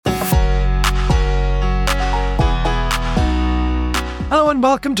and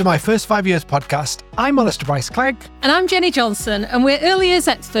welcome to my First 5 Years podcast. I'm Alistair Bryce-Clegg. And I'm Jenny Johnson, and we're early years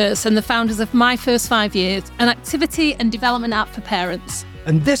experts and the founders of My First 5 Years, an activity and development app for parents.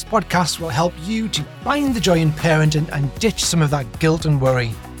 And this podcast will help you to find the joy in parenting and ditch some of that guilt and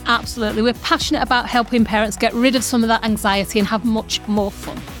worry. Absolutely. We're passionate about helping parents get rid of some of that anxiety and have much more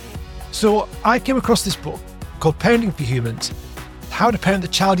fun. So I came across this book called Parenting for Humans, How to Parent the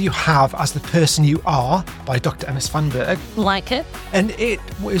Child You Have as the Person You Are by Dr. Emma Svanberg. Like it. And it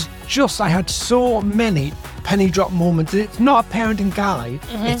was just, I had so many penny drop moments. It's not a parenting guide.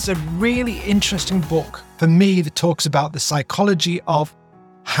 It's a really interesting book for me that talks about the psychology of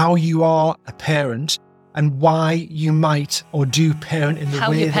how you are a parent and why you might or do parent in the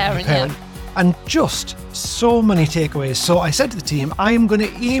way that you parent. Yeah. And just so many takeaways. So I said to the team, I am going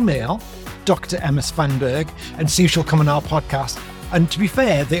to email Dr. Emma Svanberg and see if she'll come on our podcast. And to be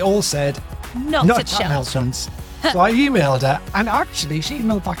fair, they all said, not a chance. So I emailed her, and actually she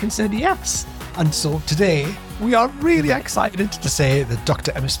emailed back and said yes. And so today, we are really excited to say that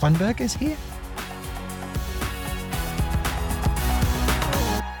Dr. Emma Svanberg is here.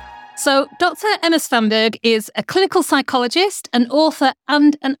 So Dr. Emma Svanberg is a clinical psychologist, an author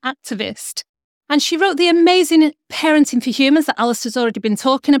and an activist. And she wrote the amazing Parenting for Humans that Alistair's already been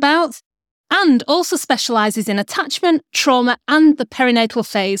talking about, and also specialises in attachment, trauma and the perinatal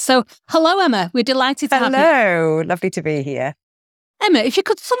phase. So hello, Emma. We're delighted to have you. Hello. Lovely to be here. Emma, if you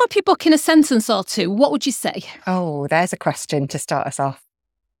could sum up your book in a sentence or two, what would you say? Oh, there's a question to start us off.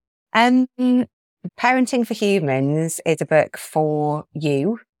 Parenting for Humans is a book for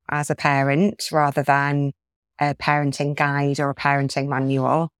you as a parent rather than a parenting guide or a parenting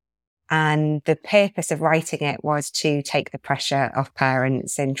manual. And the purpose of writing it was to take the pressure off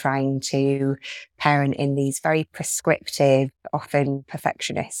parents in trying to parent in these very prescriptive, often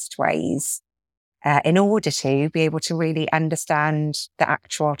perfectionist ways, in order to be able to really understand the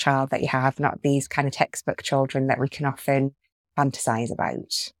actual child that you have, not these kind of textbook children that we can often fantasize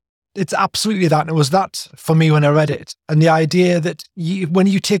about. It's absolutely that. And it was that for me when I read it. And the idea that when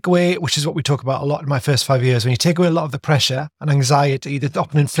you take away, which is what we talk about a lot in my first 5 years, when you take away a lot of the pressure and anxiety that's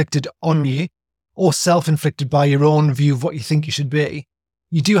often inflicted on you or self-inflicted by your own view of what you think you should be,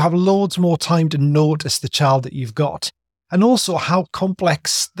 you do have loads more time to notice the child that you've got. And also how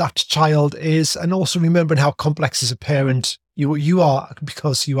complex that child is. And also remembering how complex as a parent you are,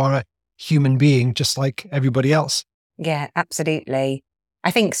 because you are a human being just like everybody else. Yeah, absolutely. I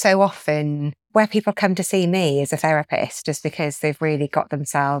think so often where people come to see me as a therapist is because they've really got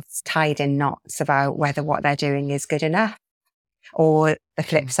themselves tied in knots about whether what they're doing is good enough, or the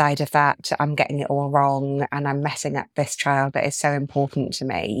flip side of that, I'm getting it all wrong and I'm messing up this child that is so important to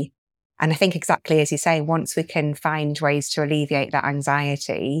me. And I think exactly as you say, once we can find ways to alleviate that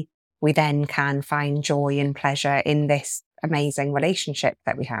anxiety, we then can find joy and pleasure in this amazing relationship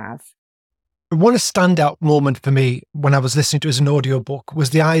that we have. One standout moment for me when I was listening to it as an audiobook was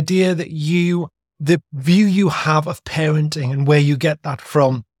the idea that the view you have of parenting and where you get that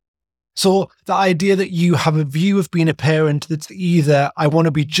from. So the idea that you have a view of being a parent that's either, I want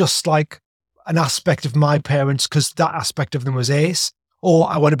to be just like an aspect of my parents because that aspect of them was ace, or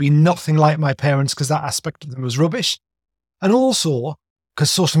I want to be nothing like my parents because that aspect of them was rubbish. And also,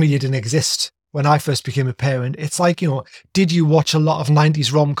 because social media didn't exist when I first became a parent, it's like, did you watch a lot of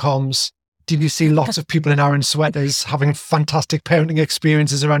 90s rom-coms? Did you see lots of people in orange sweaters having fantastic parenting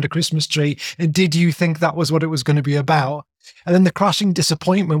experiences around a Christmas tree? And did you think that was what it was going to be about? And then the crashing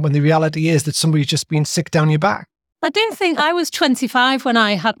disappointment when the reality is that somebody's just been sick down your back. I didn't think I was 25 when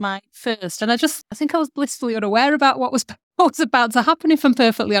I had my first. And I think I was blissfully unaware about what was about to happen, if I'm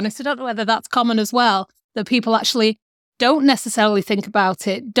perfectly honest. I don't know whether that's common as well, that people actually don't necessarily think about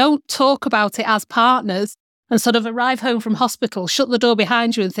it, don't talk about it as partners, and sort of arrive home from hospital, shut the door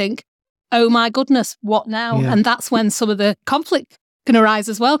behind you and think, oh my goodness, what now? Yeah. And that's when some of the conflict can arise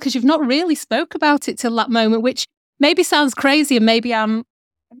as well, because you've not really spoke about it till that moment, which maybe sounds crazy and maybe I'm,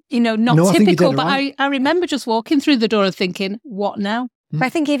 not typical, but right. I remember just walking through the door and thinking, what now? But I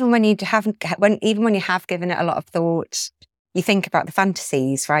think even when you have given it a lot of thought, you think about the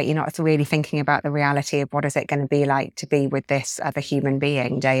fantasies, right? You're not really thinking about the reality of what is it going to be like to be with this other human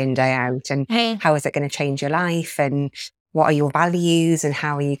being day in, day out, and how is it going to change your life, and what are your values and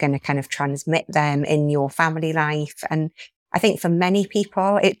how are you going to kind of transmit them in your family life? And I think for many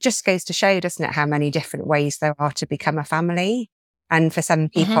people, it just goes to show, doesn't it, how many different ways there are to become a family. And for some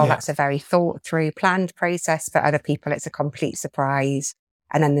people, that's a very thought through, planned process. For other people, it's a complete surprise.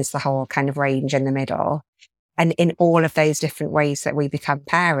 And then there's the whole kind of range in the middle. And in all of those different ways that we become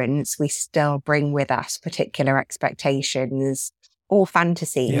parents, we still bring with us particular expectations or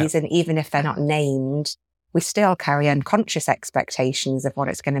fantasies. And even if they're not named, we still carry unconscious expectations of what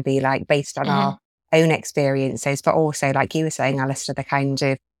it's going to be like based on our own experiences, but also, like you were saying, Alistair, the kind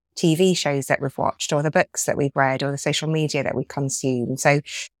of TV shows that we've watched or the books that we've read or the social media that we consume. So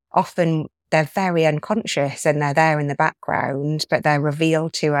often they're very unconscious and they're there in the background, but they're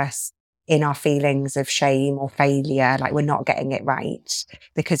revealed to us in our feelings of shame or failure, like we're not getting it right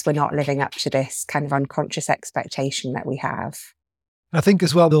because we're not living up to this kind of unconscious expectation that we have. I think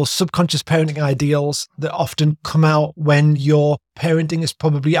as well, those subconscious parenting ideals that often come out when your parenting is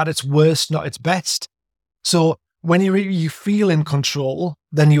probably at its worst, not its best. So when you feel in control,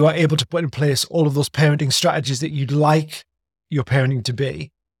 then you are able to put in place all of those parenting strategies that you'd like your parenting to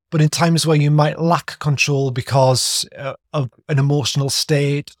be. But in times where you might lack control because of an emotional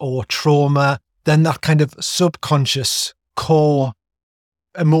state or trauma, then that kind of subconscious core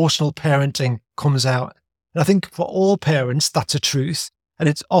emotional parenting comes out. And I think for all parents, that's a truth. And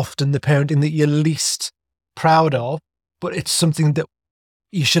it's often the parenting that you're least proud of, but it's something that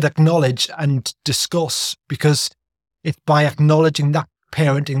you should acknowledge and discuss, because it's by acknowledging that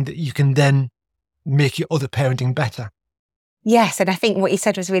parenting that you can then make your other parenting better. Yes. And I think what you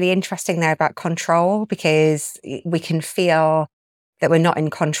said was really interesting there about control, because we can feel that we're not in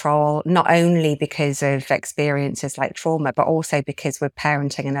control, not only because of experiences like trauma, but also because we're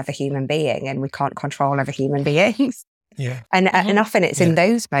parenting another human being and we can't control other human beings. Yeah. And often it's in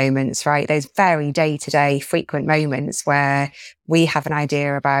those moments, right? Those very day-to-day frequent moments where we have an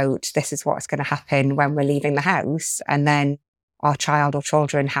idea about this is what's going to happen when we're leaving the house. And then our child or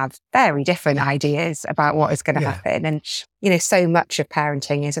children have very different ideas about what is going to happen. And, so much of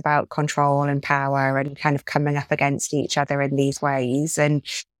parenting is about control and power and kind of coming up against each other in these ways. And,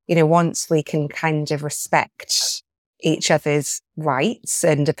 once we can kind of respect each other's rights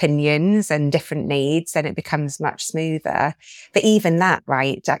and opinions and different needs, then it becomes much smoother. But even that,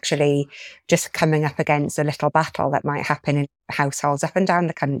 right, actually just coming up against a little battle that might happen in households up and down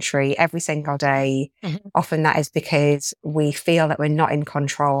the country every single day, often that is because we feel that we're not in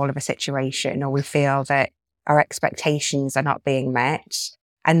control of a situation, or we feel that our expectations are not being met.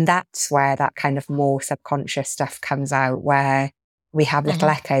 And that's where that kind of more subconscious stuff comes out, where we have little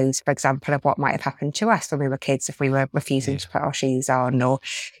echoes, for example, of what might have happened to us when we were kids if we were refusing to put our shoes on, or,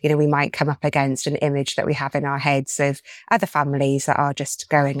 we might come up against an image that we have in our heads of other families that are just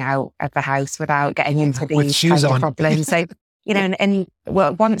going out of the house without getting into these kinds of problems. So,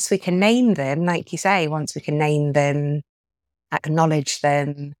 well, once we can name them, like you say, once we can name them, acknowledge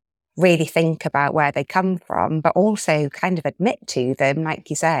them, really think about where they come from, but also kind of admit to them, like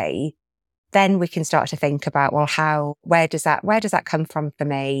you say, then we can start to think about, well, where does that come from for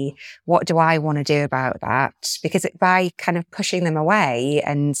me? What do I want to do about that? Because by kind of pushing them away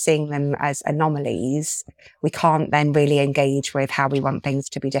and seeing them as anomalies, we can't then really engage with how we want things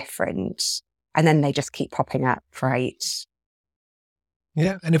to be different. And then they just keep popping up, right?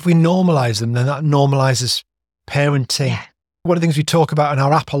 Yeah. And if we normalize them, then that normalizes parenting. Yeah. One of the things we talk about in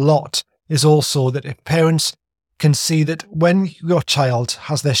our app a lot is also that if parents can see that when your child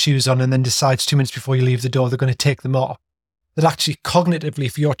has their shoes on and then decides 2 minutes before you leave the door they're going to take them off, that actually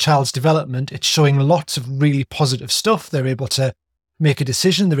cognitively for your child's development, it's showing lots of really positive stuff. They're able to make a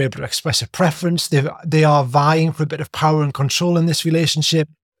decision. They're able to express a preference. They are vying for a bit of power and control in this relationship.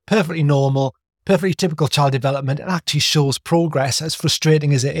 Perfectly normal, perfectly typical child development. It actually shows progress, as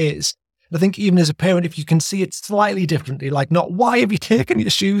frustrating as it is. I think even as a parent, if you can see it slightly differently, like not why have you taken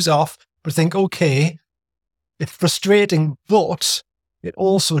your shoes off, but think, okay, it's frustrating, but it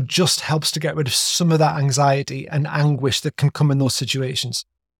also just helps to get rid of some of that anxiety and anguish that can come in those situations.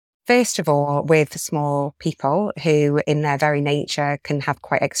 First of all, with small people who in their very nature can have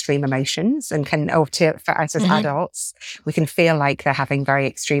quite extreme emotions and for us as adults, we can feel like they're having very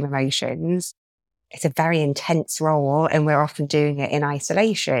extreme emotions. It's a very intense role and we're often doing it in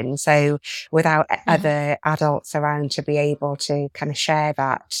isolation. So without other adults around to be able to kind of share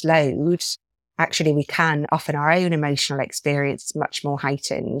that load, actually we can often our own emotional experience is much more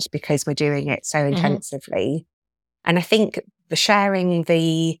heightened because we're doing it so intensively. And I think the sharing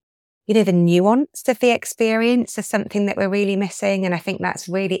the nuance of the experience is something that we're really missing. And I think that's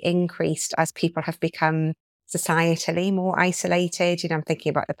really increased as people have become societally more isolated. I'm thinking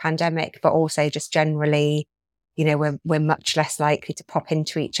about the pandemic, but also just generally, we're much less likely to pop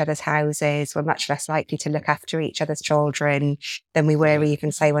into each other's houses. We're much less likely to look after each other's children than we were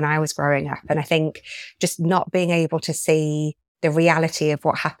even, say, when I was growing up. And I think just not being able to see the reality of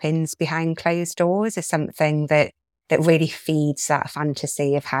what happens behind closed doors is something that really feeds that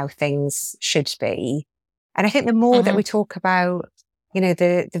fantasy of how things should be. And I think the more that we talk about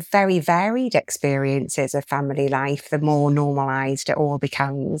the very varied experiences of family life, the more normalized it all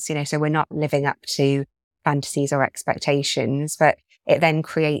becomes, so we're not living up to fantasies or expectations, but it then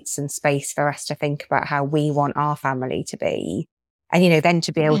creates some space for us to think about how we want our family to be. And, then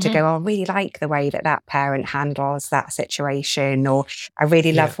to be able to go, I really like the way that parent handles that situation, or I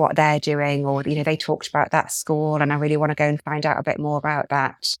really love what they're doing, or, they talked about that school and I really want to go and find out a bit more about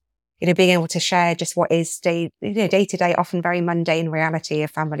that. Being able to share just what is day to day, often very mundane reality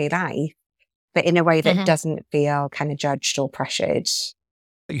of family life, but in a way that doesn't feel kind of judged or pressured.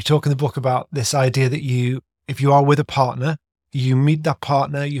 You talk in the book about this idea that if you are with a partner, you meet that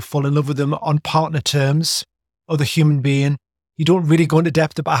partner, you fall in love with them on partner terms, other human being. You don't really go into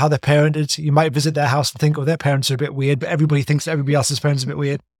depth about how they're parented. You might visit their house and think, oh, their parents are a bit weird, but everybody thinks that everybody else's parents are a bit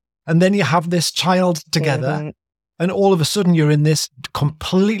weird. And then you have this child together, and all of a sudden you're in this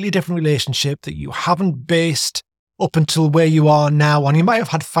completely different relationship that you haven't based up until where you are now on. You might have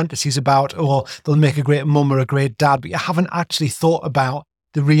had fantasies about, oh, they'll make a great mum or a great dad, but you haven't actually thought about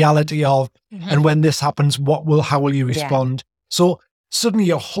the reality of, and when this happens, how will you respond? So suddenly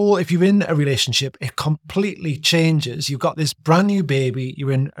if you're in a relationship, it completely changes. You've got this brand new baby,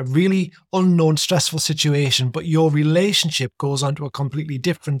 you're in a really unknown, stressful situation, but your relationship goes onto a completely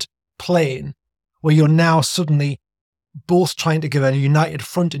different plane where you're now suddenly both trying to give a united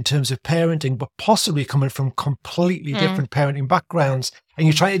front in terms of parenting, but possibly coming from completely different parenting backgrounds. And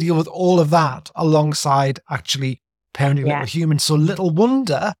you're trying to deal with all of that alongside actually parenting little humans. So little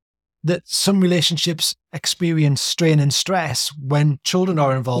wonder that some relationships experience strain and stress when children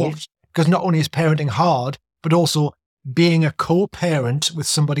are involved, because not only is parenting hard, but also being a co-parent with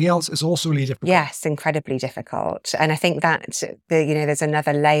somebody else is also really difficult. Yes, incredibly difficult. And I think that there's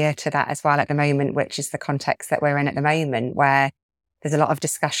another layer to that as well at the moment, which is the context that we're in at the moment, where there's a lot of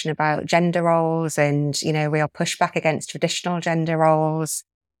discussion about gender roles and, real pushback against traditional gender roles.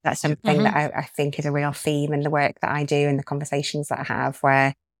 That's something that I think is a real theme in the work that I do and the conversations that I have,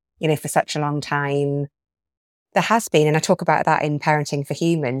 where for such a long time, there has been, and I talk about that in Parenting for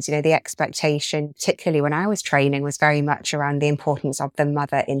Humans, the expectation, particularly when I was training, was very much around the importance of the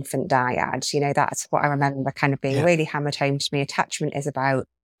mother-infant dyad. That's what I remember kind of being really hammered home to me. Attachment is about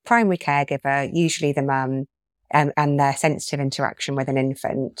primary caregiver, usually the mum, and their sensitive interaction with an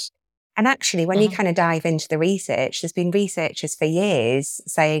infant. And actually, when you kind of dive into the research, there's been researchers for years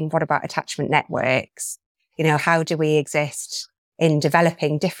saying, what about attachment networks? How do we exist in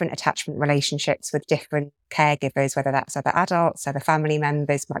developing different attachment relationships with different caregivers, whether that's other adults, other family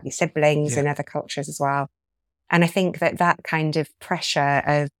members, might be siblings in other cultures as well. And I think that kind of pressure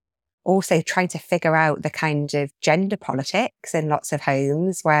of also trying to figure out the kind of gender politics in lots of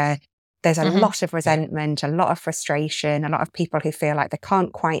homes where there's a lot of resentment, a lot of frustration, a lot of people who feel like they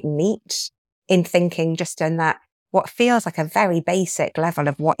can't quite meet in thinking just in that what feels like a very basic level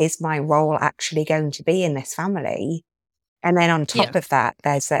of what is my role actually going to be in this family. And then on top of that,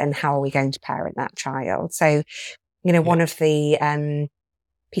 there's and how are we going to parent that child? So, one of the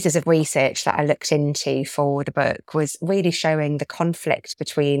pieces of research that I looked into for the book was really showing the conflict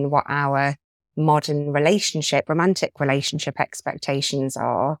between what our modern romantic relationship expectations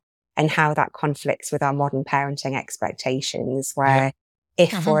are and how that conflicts with our modern parenting expectations, where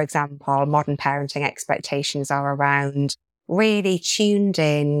if, for example, modern parenting expectations are around really tuned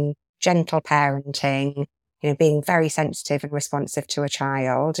in, gentle parenting, being very sensitive and responsive to a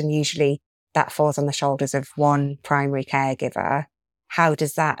child, and usually that falls on the shoulders of one primary caregiver. How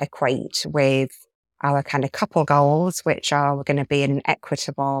does that equate with our kind of couple goals, which are we're going to be in an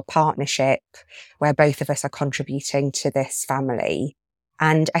equitable partnership where both of us are contributing to this family?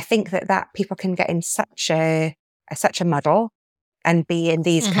 And I think that people can get in such a muddle and be in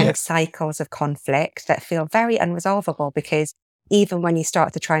these kind of cycles of conflict that feel very unresolvable, because even when you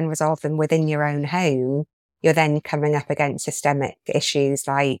start to try and resolve them within your own home, you're then coming up against systemic issues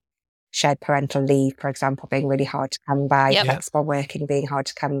like shared parental leave, for example, being really hard to come by, flexible working being hard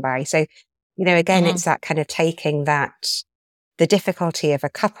to come by. So, again, it's that kind of taking the difficulty of a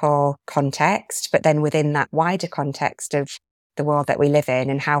couple context, but then within that wider context of the world that we live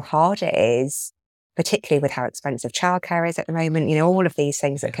in and how hard it is, particularly with how expensive childcare is at the moment, all of these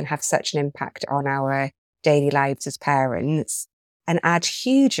things that can have such an impact on our daily lives as parents, and add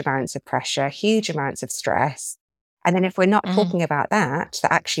huge amounts of pressure, huge amounts of stress. And then if we're not talking about that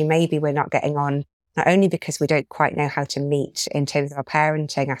actually maybe we're not getting on, not only because we don't quite know how to meet in terms of our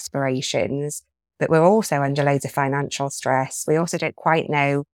parenting aspirations, but we're also under loads of financial stress. We also don't quite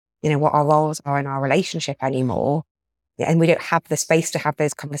know, what our roles are in our relationship anymore. And we don't have the space to have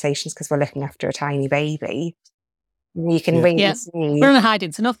those conversations because we're looking after a tiny baby. You can really see. We're in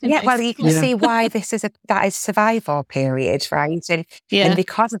hiding to nothing. Yeah, well, you can see why that is survival period, right? And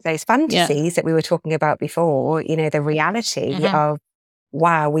because of those fantasies that we were talking about before, the reality of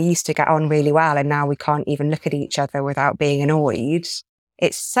wow, we used to get on really well and now we can't even look at each other without being annoyed.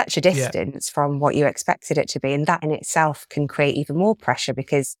 It's such a distance from what you expected it to be. And that in itself can create even more pressure,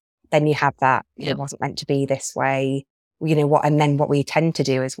 because then you have that, it wasn't meant to be this way, and then what we tend to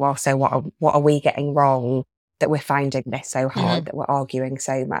do as well. So what are we getting wrong that we're finding this so hard, that we're arguing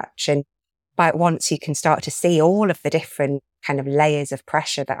so much? And but once you can start to see all of the different kind of layers of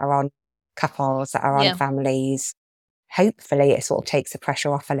pressure that are on couples, that are on families, hopefully it sort of takes the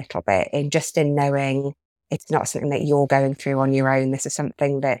pressure off a little bit, in knowing it's not something that you're going through on your own. This is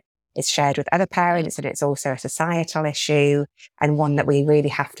something that is shared with other parents, and it's also a societal issue, and one that we really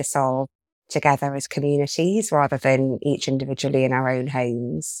have to solve together as communities rather than each individually in our own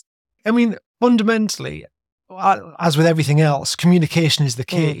homes. I mean, fundamentally, as with everything else, communication is the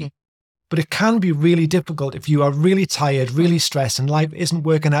key. But it can be really difficult if you are really tired, really stressed, and life isn't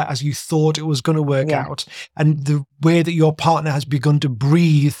working out as you thought it was going to work out. And the way that your partner has begun to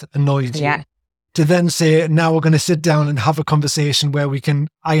breathe annoys you. To then say, now we're going to sit down and have a conversation where we can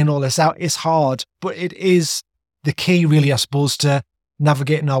iron all this out, is hard. But it is the key, really, I suppose, to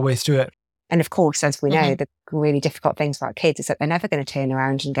navigating our way through it. And of course, as we know, the really difficult things about kids is that they're never going to turn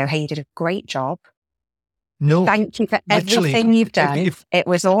around and go, hey, you did a great job. No. Thank you for everything you've done. It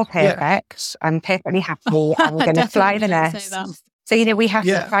was all perfect. I'm perfectly happy. I'm going to fly the nest. So, we have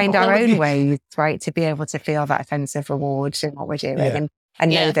to find our own ways, right, to be able to feel that sense of reward in what we're doing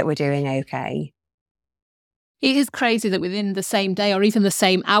and know that we're doing okay. It is crazy that within the same day or even the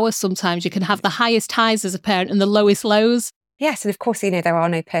same hour, sometimes you can have the highest highs as a parent and the lowest lows. Yes, and of course, there are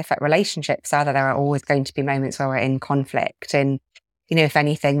no perfect relationships, either. There are always going to be moments where we're in conflict. And if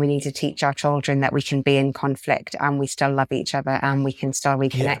anything, we need to teach our children that we can be in conflict and we still love each other and we can still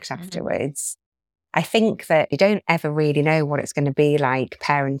reconnect afterwards. I think that you don't ever really know what it's going to be like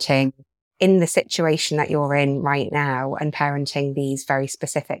parenting in the situation that you're in right now and parenting these very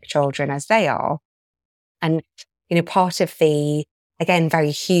specific children as they are. And, part of the, again,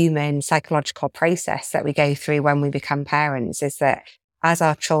 very human psychological process that we go through when we become parents is that as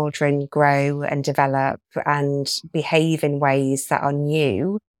our children grow and develop and behave in ways that are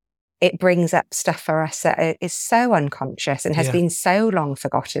new, it brings up stuff for us that is so unconscious and has been so long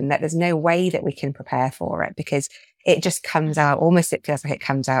forgotten that there's no way that we can prepare for it, because it just comes out, almost it feels like it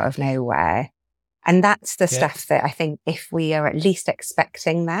comes out of nowhere. And that's the stuff that I think, if we are at least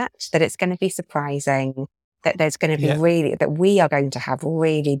expecting that it's going to be surprising, that there's going to be that we are going to have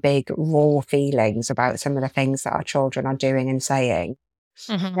really big, raw feelings about some of the things that our children are doing and saying.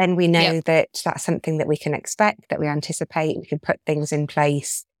 Then we know that that's something that we can expect, that we anticipate, we can put things in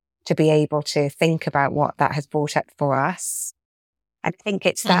place to be able to think about what that has brought up for us. And I think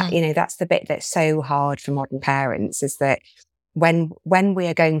it's that, that's the bit that's so hard for modern parents, is that when we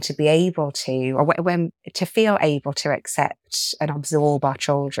are going to be able to, or when to feel able to accept and absorb our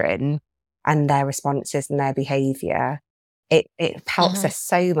children and their responses and their behaviour, it helps us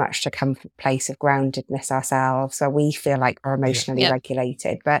so much to come from a place of groundedness ourselves, where we feel like we're emotionally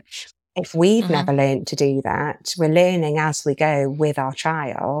regulated. But if we've never learned to do that, we're learning as we go with our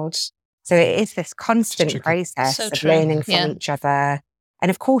child. So it is this constant process of learning from each other. And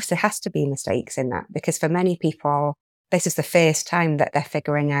of course, there has to be mistakes in that, because for many people, this is the first time that they're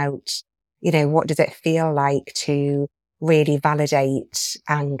figuring out, what does it feel like to really validate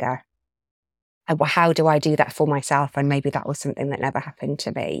anger? And how do I do that for myself? And maybe that was something that never happened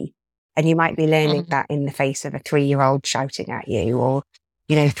to me. And you might be learning that in the face of a 3-year-old shouting at you, or,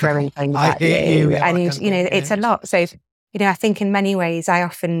 throwing things at you. And, it's a lot. So, I think in many ways, I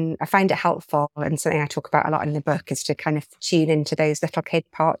find it helpful, and something I talk about a lot in the book, is to kind of tune into those little kid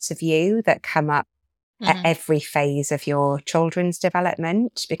parts of you that come up at every phase of your children's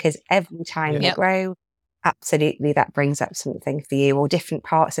development, because every time they grow, absolutely that brings up something for you, or different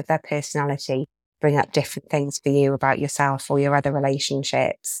parts of their personality bring up different things for you about yourself or your other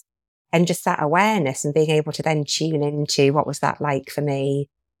relationships. And just that awareness and being able to then tune into, what was that like for me?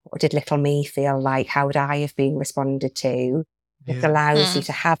 What did little me feel like? How would I have been responded to? It allows you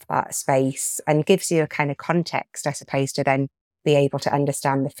to have that space and gives you a kind of context, I suppose, to then be able to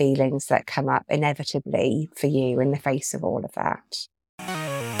understand the feelings that come up inevitably for you in the face of all of that.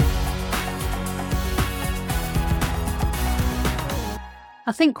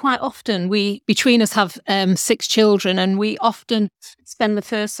 I think quite often between us have 6 children, and we often spend the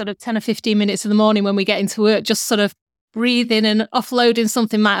first sort of 10 or 15 minutes of the morning when we get into work just sort of breathing and offloading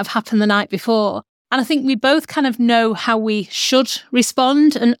something might have happened the night before. And I think we both kind of know how we should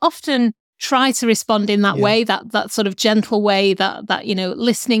respond, and often try to respond in that way, that sort of gentle way, that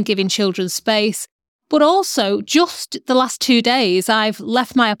listening, giving children space. But also, just the last 2 days, I've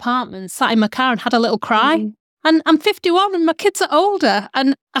left my apartment, sat in my car and had a little cry. And I'm 51 and my kids are older,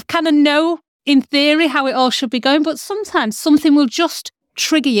 and I kind of know in theory how it all should be going, but sometimes something will just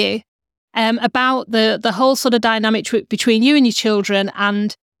trigger you about the whole sort of dynamic between you and your children,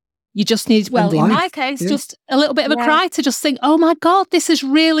 and you just need, well, in my case, just a little bit of a cry to just think, oh my God, this is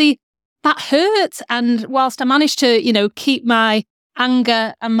really, that hurts. And whilst I managed to, you know, keep my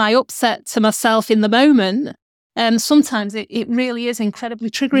anger and my upset to myself in the moment, sometimes it really is incredibly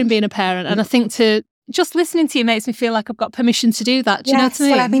triggering being a parent. And I think just listening to you makes me feel like I've got permission to do that. Do you know what I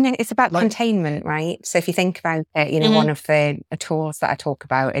mean? Well, I mean, it's about containment, right? So if you think about it, you know, one of the tools that I talk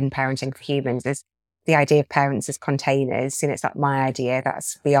about in Parenting for Humans is the idea of parents as containers. You know, it's not my idea,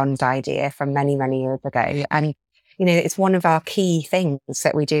 that's Beyond's idea from many, many years ago. And, you know, it's one of our key things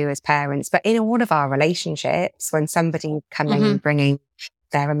that we do as parents. But in all of our relationships, when somebody's coming and bringing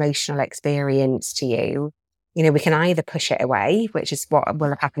their emotional experience to you, you know, we can either push it away, which is what will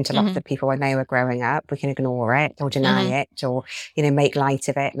have happened to lots of people when they were growing up. We can ignore it or deny it, or, you know, make light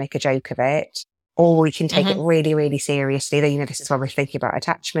of it, make a joke of it. Or we can take it really, really seriously. You know, this is where we're thinking about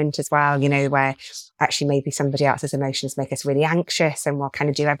attachment as well, you know, where actually maybe somebody else's emotions make us really anxious, and we'll kind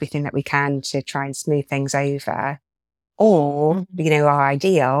of do everything that we can to try and smooth things over. Or, you know, our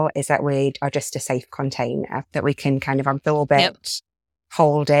ideal is that we are just a safe container, that we can kind of absorb it,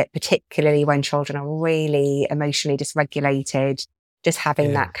 hold it, particularly when children are really emotionally dysregulated. Just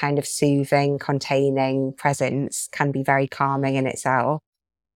having that kind of soothing, containing presence can be very calming in itself.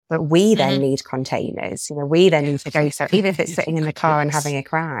 But we then need containers. You know, we then need to go. So even if it's sitting in the car and having a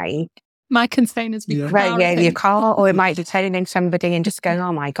cry, my containers be your car, or it might be turning somebody and just going,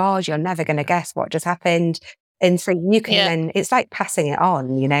 "Oh my God, you're never going to guess what just happened." And so you can then, it's like passing it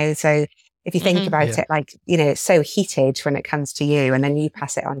on, you know. So if you think about it, like, you know, it's so heated when it comes to you, and then you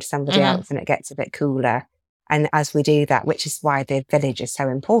pass it on to somebody else and it gets a bit cooler. And as we do that, which is why the village is so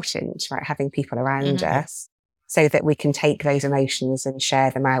important, right? Having people around us so that we can take those emotions and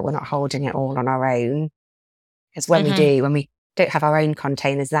share them out. We're not holding it all on our own. Because when we don't have our own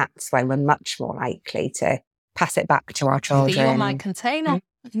containers, that's when we're much more likely to pass it back to our children. You're my container.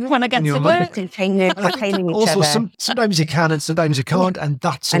 When I get to work, containing each also, other. sometimes you can and sometimes you can't, and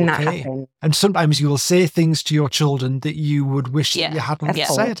that's okay. That happens. And sometimes you will say things to your children that you would wish that you hadn't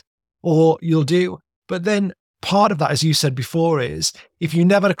said, or you'll do. But then part of that, as you said before, is if you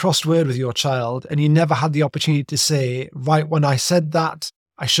never had a crossed word with your child and you never had the opportunity to say, right, when I said that,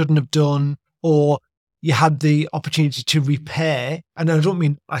 I shouldn't have done, or you had the opportunity to repair, and I don't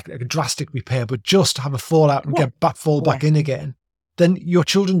mean like a drastic repair, but just have a fallout and fall back in again, then your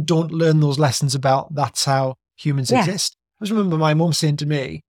children don't learn those lessons about that's how humans exist. I just remember my mum saying to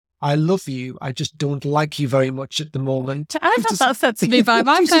me, I love you, I just don't like you very much at the moment. I've had that said to me by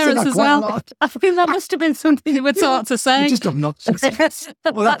my parents as well. I think that must have been something they were taught to say. Just obnoxious.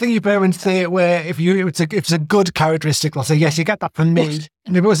 Well, that thing your parents say where if it's a good characteristic, they'll say, yes, you get that from me.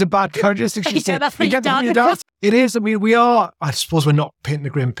 And if it was a bad characteristic, she'd say, you get that from your dad. It is. I mean, I suppose we're not painting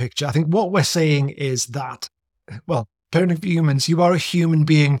a grim picture. I think what we're saying is that, well, Parenting for Humans, you are a human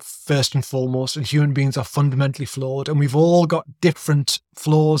being first and foremost, and human beings are fundamentally flawed, and we've all got different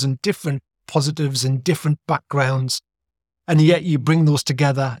flaws and different positives and different backgrounds, and yet you bring those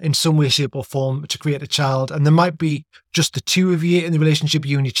together in some way, shape or form to create a child. And there might be just the two of you in the relationship,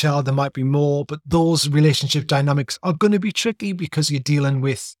 you and your child, there might be more, but those relationship dynamics are going to be tricky because you're dealing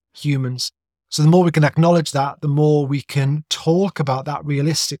with humans. So the more we can acknowledge that, the more we can talk about that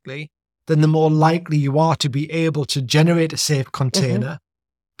realistically, then the more likely you are to be able to generate a safe container.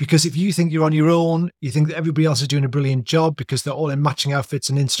 Because if you think you're on your own, you think that everybody else is doing a brilliant job because they're all in matching outfits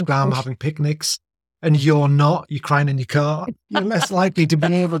and Instagram having picnics, and you're not, you're crying in your car, you're less likely to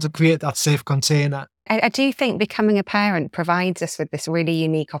be able to create that safe container. I do think becoming a parent provides us with this really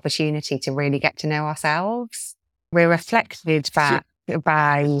unique opportunity to really get to know ourselves. We're reflected back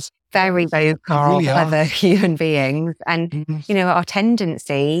by very vocal other human beings. And, you know, our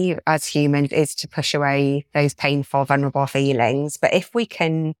tendency as humans is to push away those painful, vulnerable feelings. But if we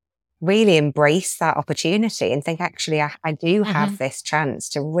can really embrace that opportunity and think, actually, I do have this chance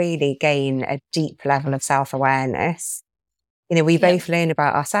to really gain a deep level of self-awareness. You know, we both learn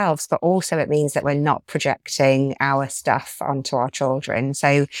about ourselves, but also it means that we're not projecting our stuff onto our children.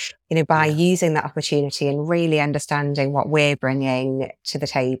 So, you know, by using that opportunity and really understanding what we're bringing to the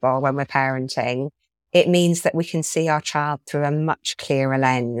table when we're parenting, it means that we can see our child through a much clearer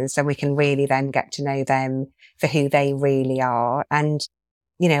lens, and we can really then get to know them for who they really are. And,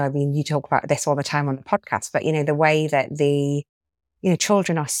 you know, I mean, you talk about this all the time on the podcast, but, you know, the way that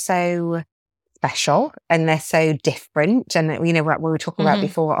children are so special and they're so different. And, you know, what we were talking about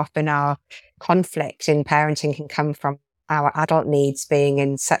before, often our conflict in parenting can come from our adult needs being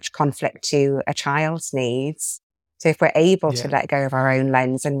in such conflict to a child's needs. So if we're able to let go of our own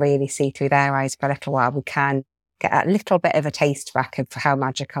lens and really see through their eyes for a little while, we can get a little bit of a taste back of how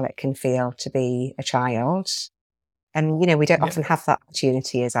magical it can feel to be a child. And, we don't often have that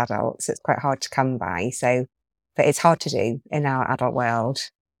opportunity as adults. It's quite hard to come by. But it's hard to do in our adult world.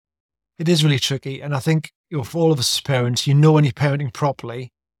 It is really tricky. And I think for all of us as parents, when you're parenting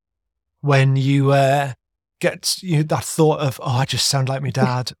properly, when you get that thought of, oh, I just sound like my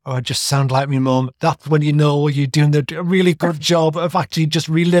dad, or I just sound like my mum. That's when you're doing a really good job of actually just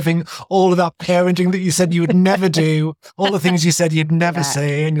reliving all of that parenting that you said you would never do, all the things you said you'd never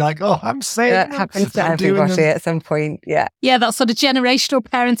say, and you're like, oh, I'm saying that happens to everybody at some point. Yeah, that sort of generational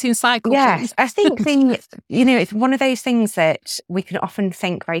parenting cycle. Yes, I think it's one of those things that we can often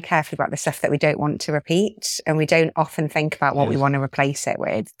think very carefully about the stuff that we don't want to repeat, and we don't often think about what we want to replace it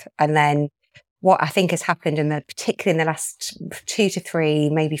with, and then. What I think has happened particularly in the last 2 to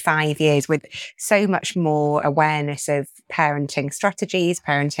 3, maybe 5 years, with so much more awareness of parenting strategies,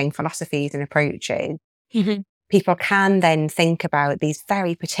 parenting philosophies and approaches, people can then think about these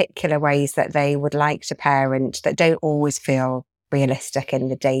very particular ways that they would like to parent that don't always feel realistic in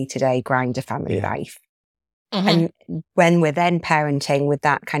the day-to-day grind of family life. And when we're then parenting with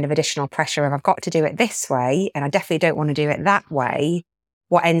that kind of additional pressure of I've got to do it this way, and I definitely don't want to do it that way,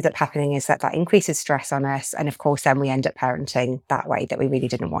 what ends up happening is that increases stress on us. And of course, then we end up parenting that way that we really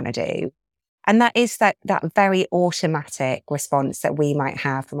didn't want to do. And that is that very automatic response that we might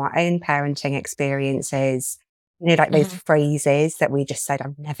have from our own parenting experiences, like those phrases that we just said,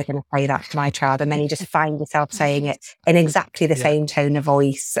 I'm never going to say that to my child. And then you just find yourself saying it in exactly the same tone of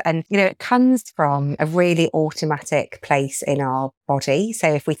voice. And, it comes from a really automatic place in our body.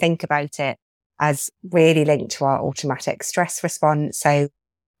 So if we think about it as really linked to our automatic stress response. So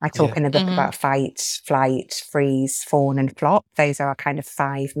I talk in the book about fight, flight, freeze, fawn and flop. Those are our kind of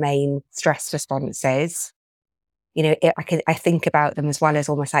 5 main stress responses. I think about them as well as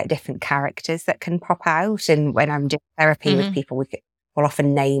almost like different characters that can pop out. And when I'm doing therapy with people, we'll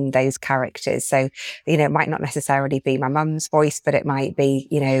often name those characters. So, it might not necessarily be my mum's voice, but it might be,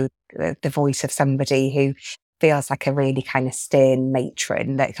 the voice of somebody who feels like a really kind of stern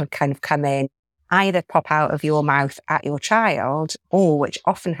matron that could kind of come in, either pop out of your mouth at your child, or, which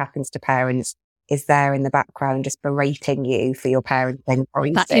often happens to parents, is there in the background just berating you for your parenting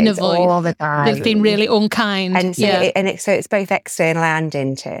voices that inner voice all the time. They've been really unkind. And so, it's both external and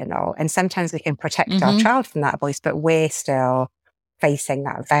internal. And sometimes we can protect our child from that voice, but we're still facing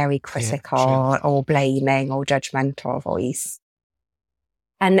that very critical or blaming or judgmental voice.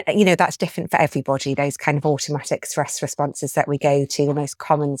 And, that's different for everybody. Those kind of automatic stress responses that we go to, the most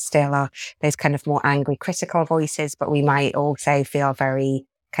common still are those kind of more angry, critical voices, but we might also feel very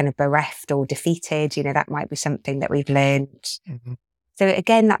kind of bereft or defeated. That might be something that we've learned. So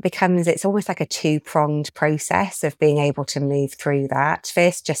again, it's almost like a 2-pronged process of being able to move through that.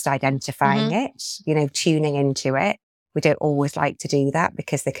 First, just identifying it, tuning into it. We don't always like to do that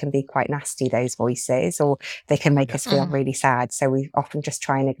because they can be quite nasty, those voices, or they can make us feel really sad. So we often just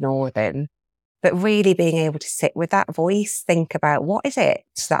try and ignore them. But really being able to sit with that voice, think about what is it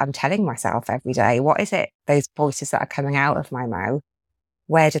that I'm telling myself every day? What is it, those voices that are coming out of my mouth?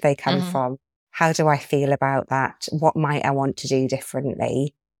 Where do they come from? How do I feel about that? What might I want to do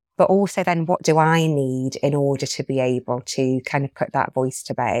differently? But also then what do I need in order to be able to kind of put that voice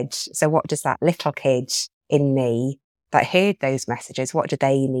to bed? So what does that little kid in me that heard those messages, what do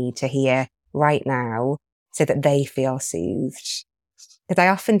they need to hear right now so that they feel soothed? Because I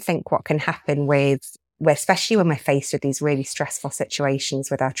often think what can happen especially when we're faced with these really stressful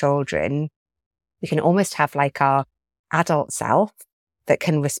situations with our children, we can almost have like our adult self that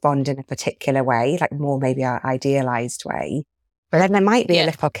can respond in a particular way, like more maybe our idealized way. But then there might be a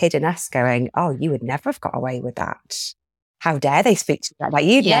little kid in us going, oh, you would never have got away with that. How dare they speak to you like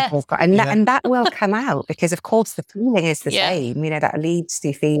you'd never have got, and that will come out because of course the feeling is the same, that leads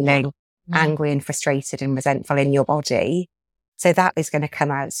to feeling angry and frustrated and resentful in your body. So that is going to come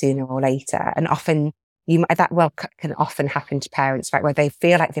out sooner or later. And often can often happen to parents, right, where they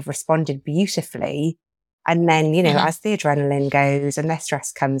feel like they've responded beautifully. And then, as the adrenaline goes and their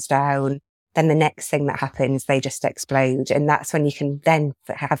stress comes down, then the next thing that happens, they just explode. And that's when you can then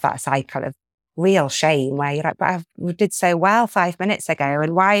have that cycle of real shame where you're like, but I did so well 5 minutes ago,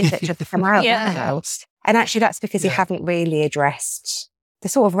 and why is it just come out now? And actually that's because you haven't really addressed the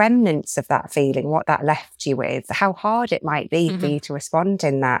sort of remnants of that feeling, what that left you with, how hard it might be for you to respond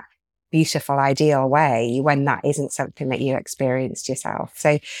in that beautiful, ideal way when that isn't something that you experienced yourself.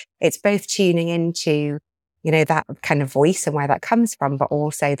 So it's both tuning into that kind of voice and where that comes from, but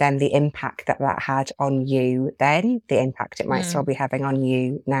also then the impact that had on you then, the impact it might still be having on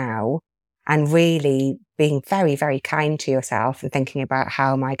you now, and really being very, very kind to yourself and thinking about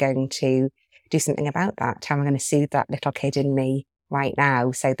how am I going to do something about that? How am I going to soothe that little kid in me right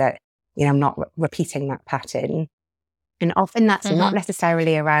now so that, I'm not repeating that pattern? And often that's not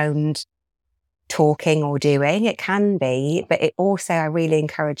necessarily around talking or doing. It can be, but it also, I really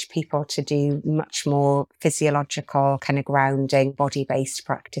encourage people to do much more physiological kind of grounding, body-based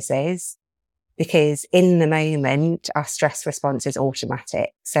practices, because in the moment, our stress response is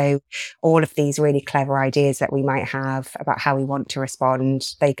automatic. So all of these really clever ideas that we might have about how we want to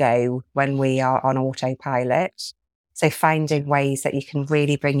respond, they go when we are on autopilot. So finding ways that you can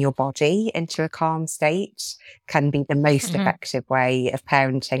really bring your body into a calm state can be the most effective way of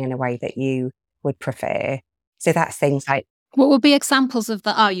parenting in a way that you would prefer. So that's things like, what would be examples of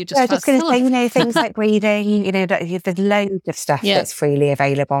that? You just going to say, things like breathing, there's loads of stuff that's freely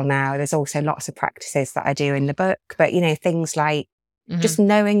available now. There's also lots of practices that I do in the book, but things like just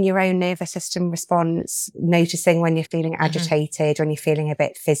knowing your own nervous system response, noticing when you're feeling agitated, when you're feeling a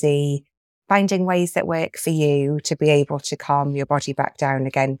bit fizzy, finding ways that work for you to be able to calm your body back down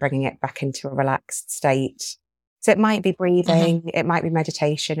again, bringing it back into a relaxed state. So it might be breathing, it might be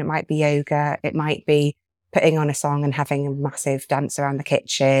meditation, it might be yoga, it might be putting on a song and having a massive dance around the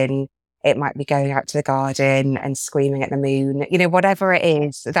kitchen. It might be going out to the garden and screaming at the moon. Whatever it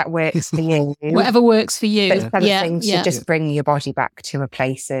is that works for you. Whatever works for you. But something to just bring your body back to a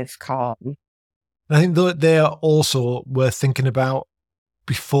place of calm. I think that they're also worth thinking about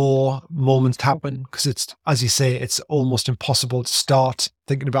before moments happen, because it's, as you say, it's almost impossible to start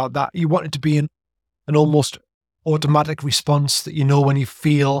thinking about that. You want it to be an almost automatic response that when you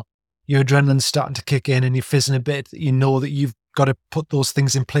feel your adrenaline's starting to kick in and you're fizzing a bit, that that you've got to put those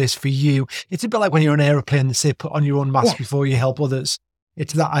things in place for you. It's a bit like when you're on an aeroplane, they say put on your own mask before you help others.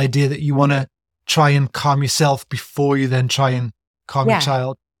 It's that idea that you want to try and calm yourself before you then try and calm your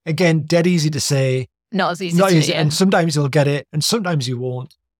child. Again, dead easy to say. Not as easy. And sometimes you'll get it and sometimes you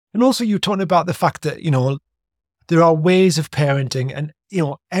won't. And also you're talking about the fact that, there are ways of parenting, and,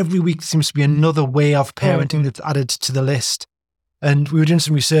 every week seems to be another way of parenting that's added to the list. And we were doing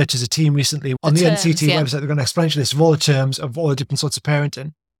some research as a team recently on the NCT website. They're going to explain list of all the terms of all the different sorts of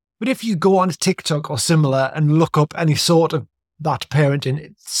parenting. But if you go on TikTok or similar and look up any sort of that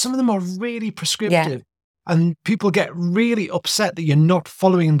parenting, some of them are really prescriptive. Yeah. And people get really upset that you're not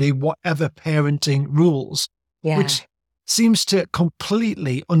following the whatever parenting rules, which seems to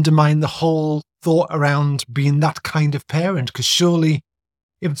completely undermine the whole thought around being that kind of parent. Because surely,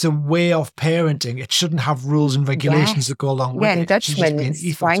 if it's a way of parenting, it shouldn't have rules and regulations that go along with it. Judgments,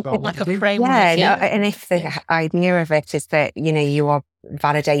 like a framework. And if the idea of it is that, you are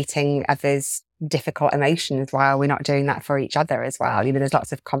validating others' difficult emotions while we're not doing that for each other as well. There's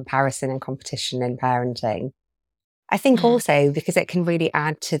lots of comparison and competition in parenting. I think also because it can really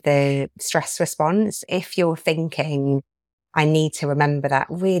add to the stress response. If you're thinking, I need to remember that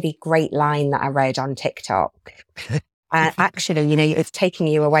really great line that I read on TikTok. And actually, it's taking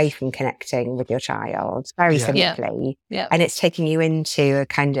you away from connecting with your child very simply. Yeah. And it's taking you into a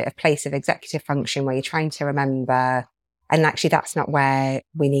kind of a place of executive function where you're trying to remember. And actually, that's not where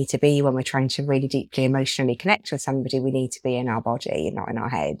we need to be when we're trying to really deeply emotionally connect with somebody. We need to be in our body and not in our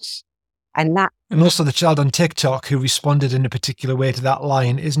head. And also the child on TikTok who responded in a particular way to that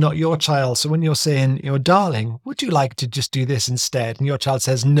line is not your child. So when you're saying, darling, would you like to just do this instead? And your child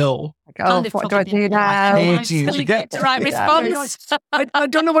says no. What do I do now? You get the right response. I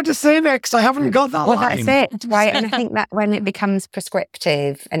don't know what to say next. I haven't got that line. Well, that's it, right? And I think that when it becomes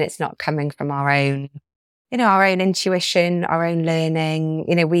prescriptive and it's not coming from our own, our own intuition, our own learning,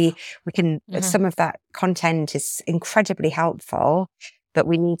 we can, some of that content is incredibly helpful. But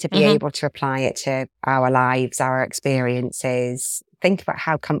we need to be able to apply it to our lives, our experiences, think about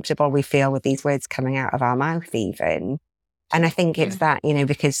how comfortable we feel with these words coming out of our mouth even. And I think it's that,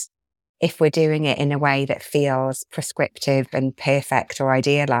 because if we're doing it in a way that feels prescriptive and perfect or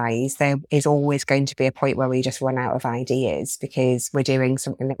idealized, there is always going to be a point where we just run out of ideas because we're doing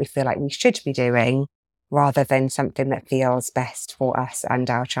something that we feel like we should be doing rather than something that feels best for us and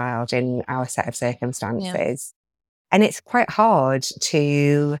our child in our set of circumstances. And it's quite hard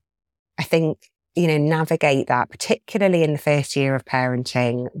to, I think, navigate that, particularly in the first year of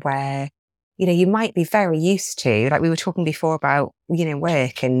parenting where, you might be very used to, like we were talking before about,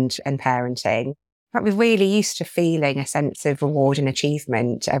 work and parenting, but we're really used to feeling a sense of reward and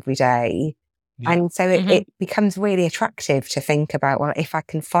achievement every day. Yeah. And so it becomes really attractive to think about, well, if I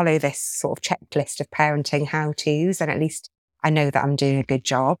can follow this sort of checklist of parenting how-tos, then at least I know that I'm doing a good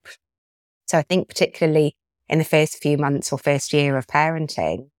job. So I think particularly in the first few months or first year of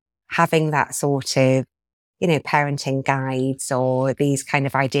parenting, having that sort of, parenting guides or these kind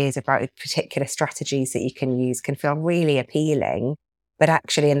of ideas about particular strategies that you can use can feel really appealing, but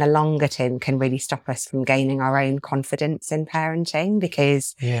actually in the longer term can really stop us from gaining our own confidence in parenting,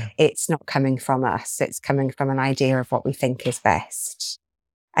 because it's not coming from us. It's coming from an idea of what we think is best.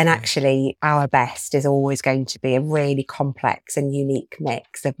 And actually our best is always going to be a really complex and unique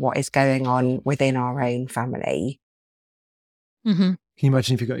mix of what is going on within our own family. Mm-hmm. Can you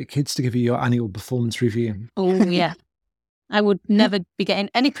imagine if you got your kids to give you your annual performance review? Oh, yeah. I would never be getting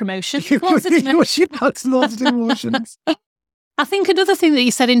any promotion. Lots of emotions. I think another thing that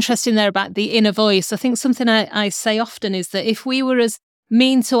you said interesting there about the inner voice, I think something I say often is that if we were as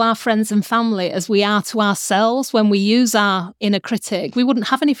mean to our friends and family as we are to ourselves when we use our inner critic, we wouldn't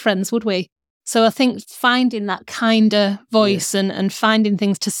have any friends, would we? So I think finding that kinder voice and finding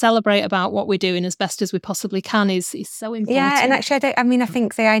things to celebrate about what we're doing as best as we possibly can is so important. Yeah, and actually, I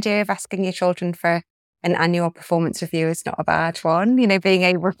think the idea of asking your children for an annual performance review is not a bad one. Being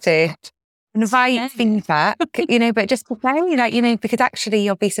able to invite feedback, but just to say, because actually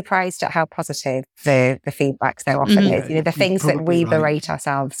you'll be surprised at how positive the feedback so often is. The things that we berate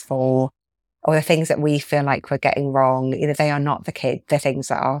ourselves for, or the things that we feel like we're getting wrong, they are not the things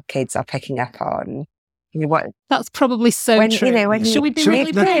that our kids are picking up on. That's probably so true. Should we be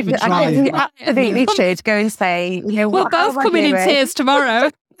really brave? You absolutely should go and say, we're both coming in tears tomorrow.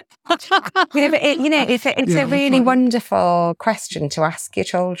 But it's a really wonderful question to ask your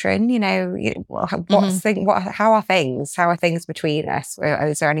children. How are things? How are things between us?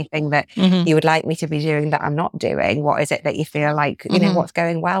 Is there anything that you would like me to be doing that I'm not doing? What is it that you feel like, what's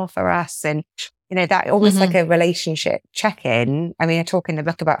going well for us? And, that almost like a relationship check-in. I mean, I talk in the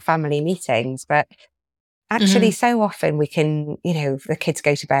book about family meetings, but actually so often we can, the kids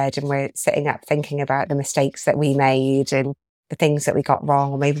go to bed and we're sitting up thinking about the mistakes that we made and the things that we got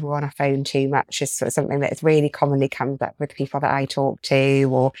wrong, or maybe we're on our phone too much, is sort of something that is really commonly comes up with people that I talk to,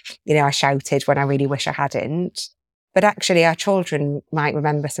 or, I shouted when I really wish I hadn't. But actually our children might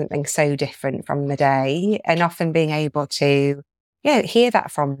remember something so different from the day, and often being able to, hear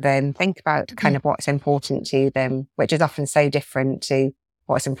that from them, think about kind of what's important to them, which is often so different to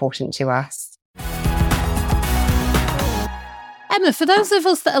what's important to us. Emma, for those of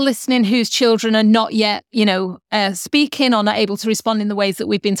us that are listening whose children are not yet, speaking or not able to respond in the ways that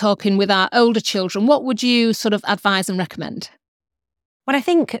we've been talking with our older children, what would you sort of advise and recommend? Well, I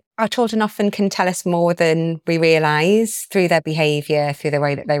think our children often can tell us more than we realise through their behaviour, through the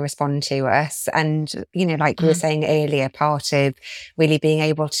way that they respond to us. And, like we were saying earlier, part of really being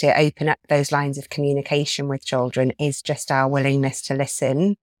able to open up those lines of communication with children is just our willingness to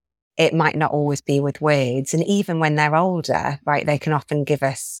listen. It might not always be with words. And even when they're older, right, they can often give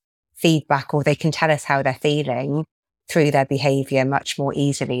us feedback, or they can tell us how they're feeling through their behaviour much more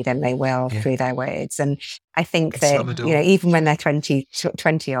easily than they will through their words. And I think that, even when they're 20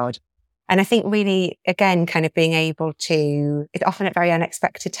 odd. And I think really, again, kind of being able to, it's often at very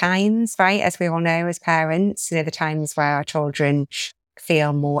unexpected times, right? As we all know as parents, the times where our children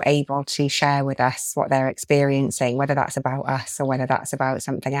feel more able to share with us what they're experiencing, whether that's about us or whether that's about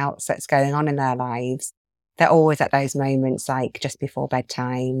something else that's going on in their lives. They're always at those moments, like just before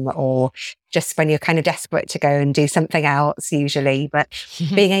bedtime, or just when you're kind of desperate to go and do something else usually. But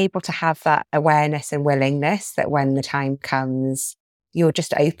being able to have that awareness and willingness that when the time comes, you're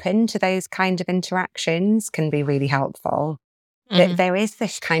just open to those kind of interactions can be really helpful. There is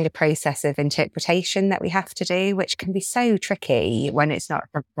this kind of process of interpretation that we have to do, which can be so tricky when it's not.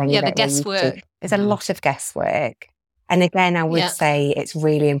 The guesswork. There's a lot of guesswork. And again, I would say it's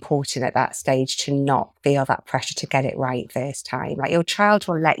really important at that stage to not feel that pressure to get it right first time. Like your child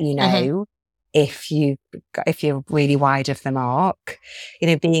will let you know if you're really wide of the mark,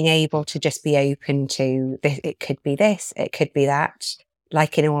 being able to just be open to this. It could be this, it could be that.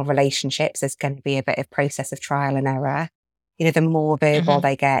 Like in all relationships, there's going to be a bit of process of trial and error. The more verbal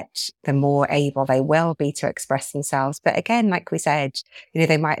they get, the more able they will be to express themselves. But again, like we said,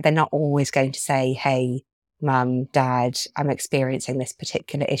 they're not always going to say, hey, Mum, Dad, I'm experiencing this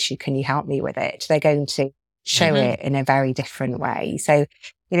particular issue. Can you help me with it? They're going to show it in a very different way. So,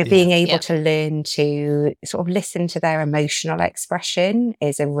 being able to learn to sort of listen to their emotional expression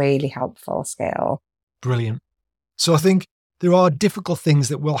is a really helpful skill. Brilliant. So I think there are difficult things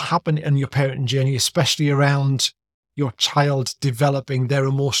that will happen in your parenting journey, especially around your child developing their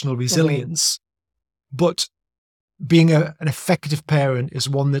emotional resilience. But being an effective parent is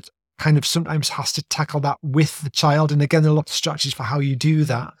one that kind of sometimes has to tackle that with the child. And again, there are a lot of strategies for how you do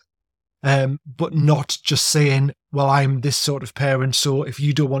that. but not just saying, well, I'm this sort of parent, so if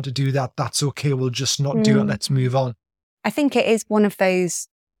you don't want to do that, that's okay. We'll just not do it. Let's move on. I think it is one of those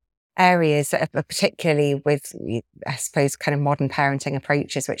areas that are particularly with, I suppose, kind of modern parenting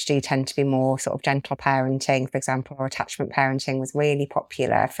approaches, which do tend to be more sort of gentle parenting, for example, or attachment parenting was really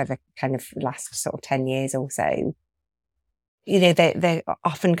popular for the kind of last sort of 10 years or so. There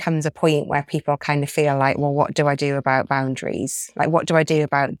often comes a point where people kind of feel like, well, what do I do about boundaries? Like, what do I do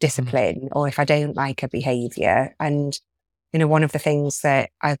about discipline? Or if I don't like a behaviour? And, one of the things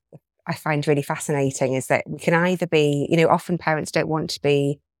that I find really fascinating is that we can either be, often parents don't want to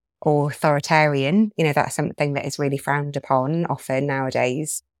be authoritarian. That's something that is really frowned upon often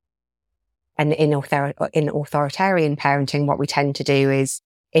nowadays. And in authoritarian parenting, what we tend to do is,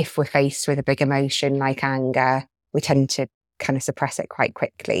 if we're faced with a big emotion like anger, we tend to kind of suppress it quite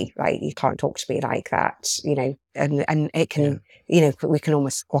quickly. Like, you can't talk to me like that, and it can, we can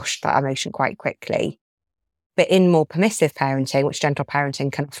almost squash that emotion quite quickly. But in more permissive parenting, which gentle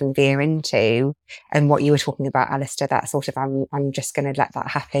parenting can often veer into, and what you were talking about, Alistair, that sort of, I'm just going to let that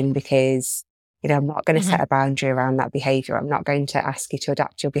happen because, I'm not going to set a boundary around that behaviour. I'm not going to ask you to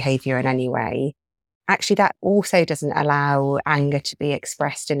adapt your behaviour in any way. Actually, that also doesn't allow anger to be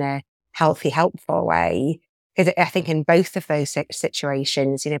expressed in a healthy, helpful way. Because I think in both of those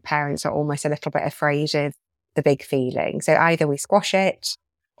situations, parents are almost a little bit afraid of the big feeling. So either we squash it,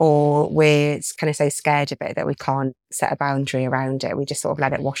 or we're kind of so scared of it that we can't set a boundary around it. We just sort of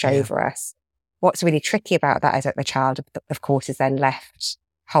let it wash over us. What's really tricky about that is that the child, of course, is then left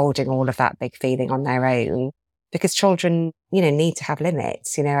holding all of that big feeling on their own. Because children, need to have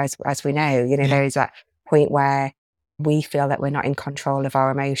limits, as we know. There is that point where we feel that we're not in control of our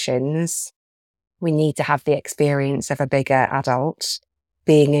emotions. We need to have the experience of a bigger adult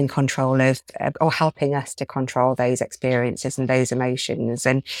being in control of, or helping us to control those experiences and those emotions.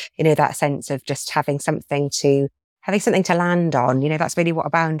 And, that sense of just having something to land on, that's really what a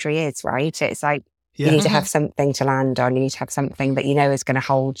boundary is, right? It's like, you need to have something to land on. You need to have something that is going to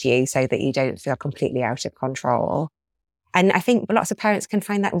hold you so that you don't feel completely out of control. And I think lots of parents can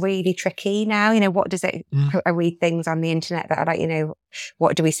find that really tricky now. What does it, I read things on the internet that are like,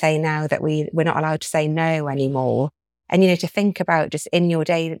 what do we say now that we're not allowed to say no anymore? And, to think about just in your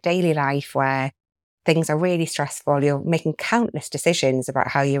daily life where things are really stressful, you're making countless decisions about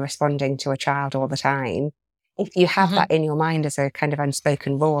how you're responding to a child all the time. If you have that in your mind as a kind of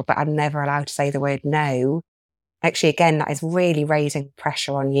unspoken rule, but I'm never allowed to say the word no, actually, again, that is really raising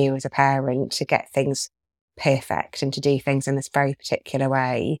pressure on you as a parent to get things perfect and to do things in this very particular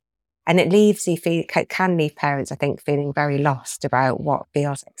way. And it leaves you can leave parents, I think, feeling very lost about what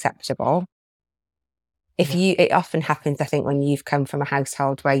feels acceptable. It often happens, I think, when you've come from a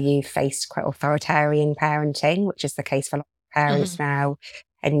household where you've faced quite authoritarian parenting, which is the case for a lot of parents now.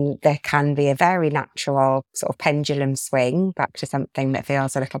 And there can be a very natural sort of pendulum swing back to something that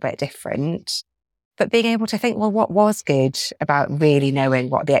feels a little bit different. But being able to think, well, what was good about really knowing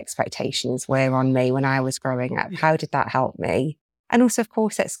what the expectations were on me when I was growing up? How did that help me? And also, of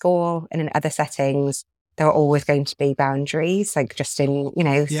course, at school and in other settings, there are always going to be boundaries, like just in,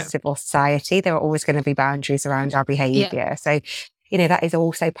 civil society, there are always going to be boundaries around our behaviour. So, that is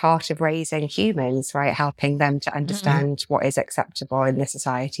also part of raising humans, right? Helping them to understand what is acceptable in the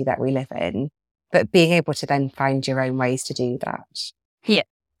society that we live in, but being able to then find your own ways to do that. Yeah.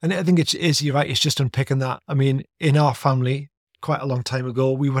 And I think you're right, it's just unpicking that. I mean, in our family, quite a long time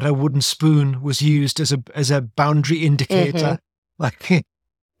ago, a wooden spoon was used as a boundary indicator. Like,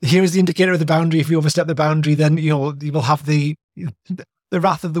 here's the indicator of the boundary. If you overstep the boundary, then you will have the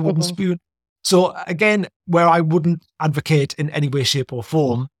wrath of the wooden spoon. So again, where I wouldn't advocate in any way, shape or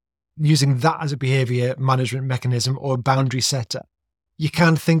form using that as a behavior management mechanism or a boundary setter, you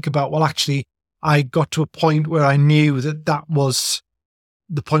can think about, well, actually, I got to a point where I knew that was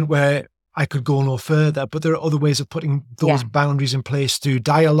the point where I could go no further, but there are other ways of putting those boundaries in place through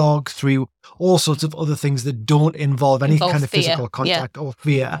dialogue, through all sorts of other things that don't involve any kind of fear, physical contact or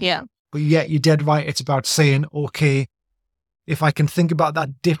fear. Yeah. But yet you're dead right. It's about saying, okay, if I can think about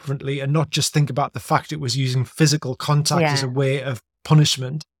that differently and not just think about the fact it was using physical contact as a way of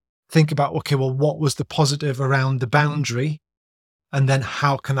punishment, think about, okay, well, what was the positive around the boundary? And then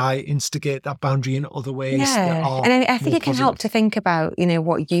how can I instigate that boundary in other ways? Yeah. And I think it can help to think about,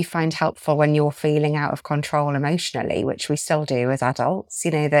 what you find helpful when you're feeling out of control emotionally, which we still do as adults,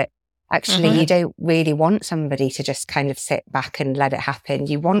 that actually you don't really want somebody to just kind of sit back and let it happen.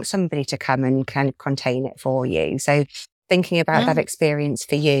 You want somebody to come and kind of contain it for you. So thinking about that experience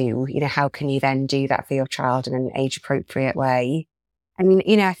for you, how can you then do that for your child in an age appropriate way? I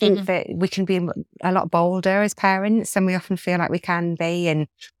mean, I think that we can be a lot bolder as parents than we often feel like we can be. And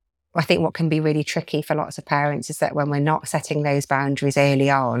I think what can be really tricky for lots of parents is that when we're not setting those boundaries early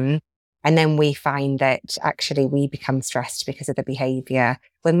on, and then we find that actually we become stressed because of the behaviour,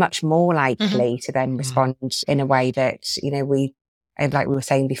 we're much more likely to then respond in a way that, you know, like we were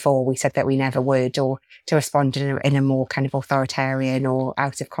saying before, we said that we never would, or to respond in a more kind of authoritarian or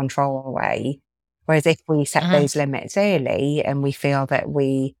out of control way. Whereas if we set those limits early and we feel that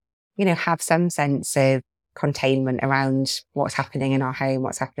we, you know, have some sense of containment around what's happening in our home,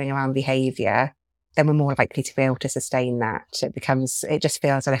 what's happening around behaviour, then we're more likely to be able to sustain that. It just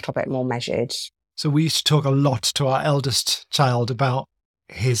feels a little bit more measured. So we used to talk a lot to our eldest child about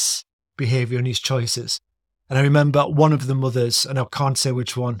his behaviour and his choices. And I remember one of the mothers, and I can't say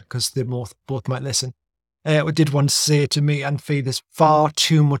which one because they both might listen, did once say to me, "Anfee, there's far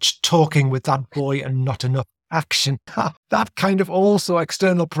too much talking with that boy and not enough action." That kind of also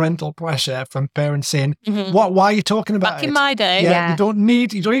external parental pressure from parents saying, why are you talking about Back it? in my day. You don't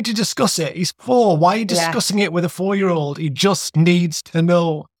need to discuss it. He's 4. Why are you discussing it with a 4-year-old? He just needs to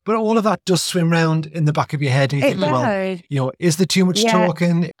know. But all of that does swim round in the back of your head. And you think, well, you know, is there too much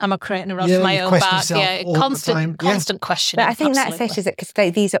talking? Am I creating a rod for my own back? Yeah, constant questioning. But I think that's it, is it?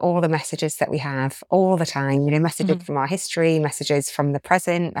 Because these are all the messages that we have all the time. You know, messages from our history, messages from the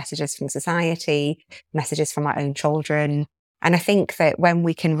present, messages from society, messages from our own children. And I think that when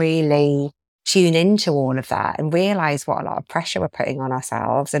we can really tune into all of that and realise what a lot of pressure we're putting on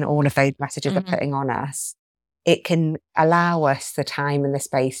ourselves and all of those messages are putting on us, it can allow us the time and the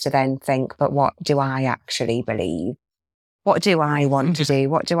space to then think, but what do I actually believe? What do I want to do?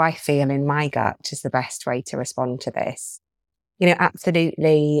 What do I feel in my gut is the best way to respond to this? You know,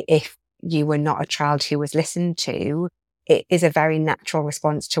 absolutely, if you were not a child who was listened to, it is a very natural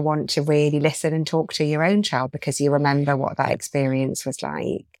response to want to really listen and talk to your own child because you remember what that experience was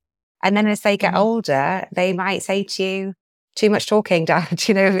like. And then as they get older, they might say to you, "Too much talking, Dad,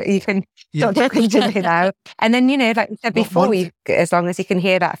 you know, you can stop talking to me now." And then, you know, like I said before, as long as you can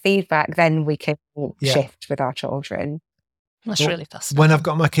hear that feedback, then we can shift with our children. That's really fascinating. When I've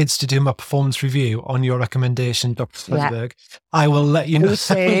got my kids to do my performance review on your recommendation, Dr. Svanberg, I will let you know.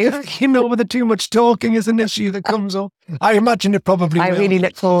 You know, whether too much talking is an issue that comes up. I imagine it probably will. I really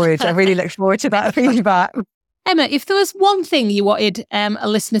look forward to that feedback. Emma, if there was one thing you wanted a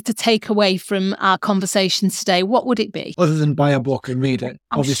listener to take away from our conversations today, what would it be? Other than buy a book and read it,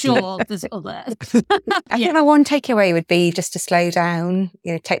 obviously. I'm sure there's others. I think my one takeaway would be just to slow down,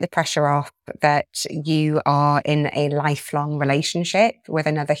 you know, take the pressure off that you are in a lifelong relationship with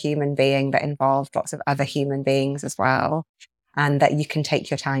another human being that involves lots of other human beings as well. And that you can take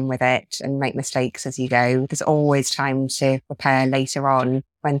your time with it and make mistakes as you go. There's always time to prepare later on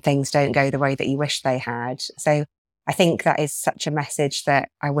when things don't go the way that you wish they had. So I think that is such a message that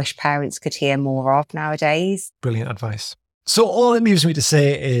I wish parents could hear more of nowadays. Brilliant advice. So all it leaves me to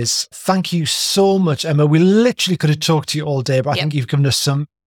say is thank you so much, Emma. We literally could have talked to you all day, but I think you've given us some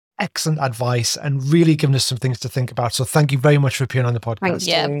excellent advice and really given us some things to think about. So thank you very much for appearing on the podcast. Thanks,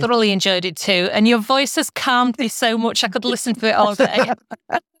 yeah, thoroughly enjoyed it too. And your voice has calmed me so much. I could listen to it all day.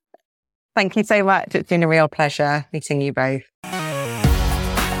 Thank you so much. It's been a real pleasure meeting you both.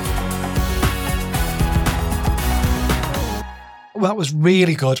 Well, that was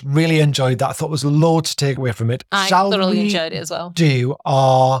really good. Really enjoyed that. I thought there was a lot to take away from it. I thoroughly enjoyed it as well. Do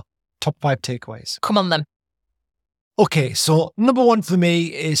our top 5 takeaways. Come on then. Okay, so number 1 for me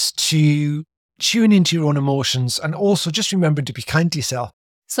is to tune into your own emotions and also just remembering to be kind to yourself.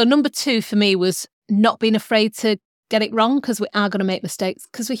 So number 2 for me was not being afraid to get it wrong because we are going to make mistakes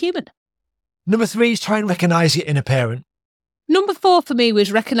because we're human. Number 3 is try and recognise your inner parent. Number 4 for me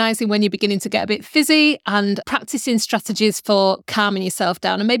was recognising when you're beginning to get a bit fizzy and practising strategies for calming yourself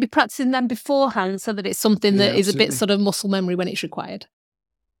down and maybe practising them beforehand so that it's something that is a bit sort of muscle memory when it's required.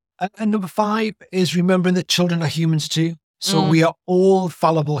 And number 5 is remembering that children are humans too. So we are all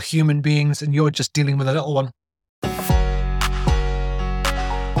fallible human beings and you're just dealing with a little one.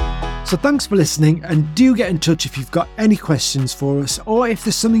 So thanks for listening and do get in touch if you've got any questions for us or if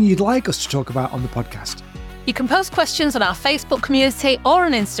there's something you'd like us to talk about on the podcast. You can post questions on our Facebook community or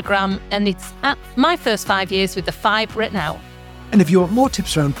on Instagram and it's at My First 5 Years with the 5 written out. And if you want more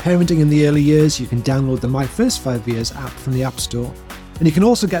tips around parenting in the early years, you can download the My First 5 Years app from the App Store. And you can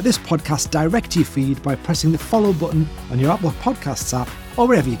also get this podcast direct to your feed by pressing the follow button on your Apple Podcasts app or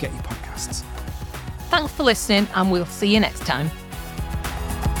wherever you get your podcasts. Thanks for listening and we'll see you next time.